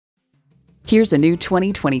Here's a new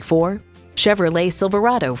 2024 Chevrolet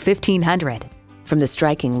Silverado 1500. From the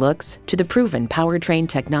striking looks to the proven powertrain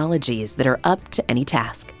technologies that are up to any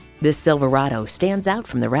task, this Silverado stands out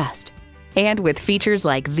from the rest. And with features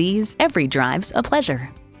like these, every drive's a pleasure.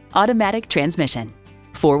 Automatic transmission,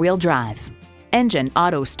 four-wheel drive, engine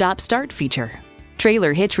auto stop-start feature,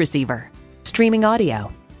 trailer hitch receiver, streaming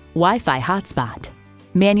audio, Wi-Fi hotspot,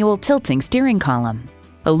 manual tilting steering column,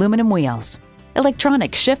 aluminum wheels,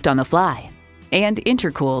 electronic shift on the fly, and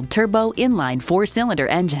intercooled turbo inline four-cylinder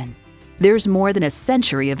engine. There's more than a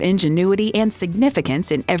century of ingenuity and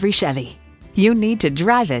significance in every Chevy. You need to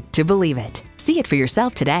drive it to believe it. See it for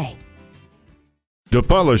yourself today.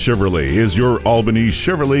 DePaula Chevrolet is your Albany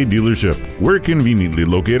Chevrolet dealership. We're conveniently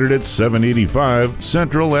located at 785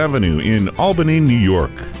 Central Avenue in Albany, New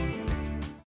York.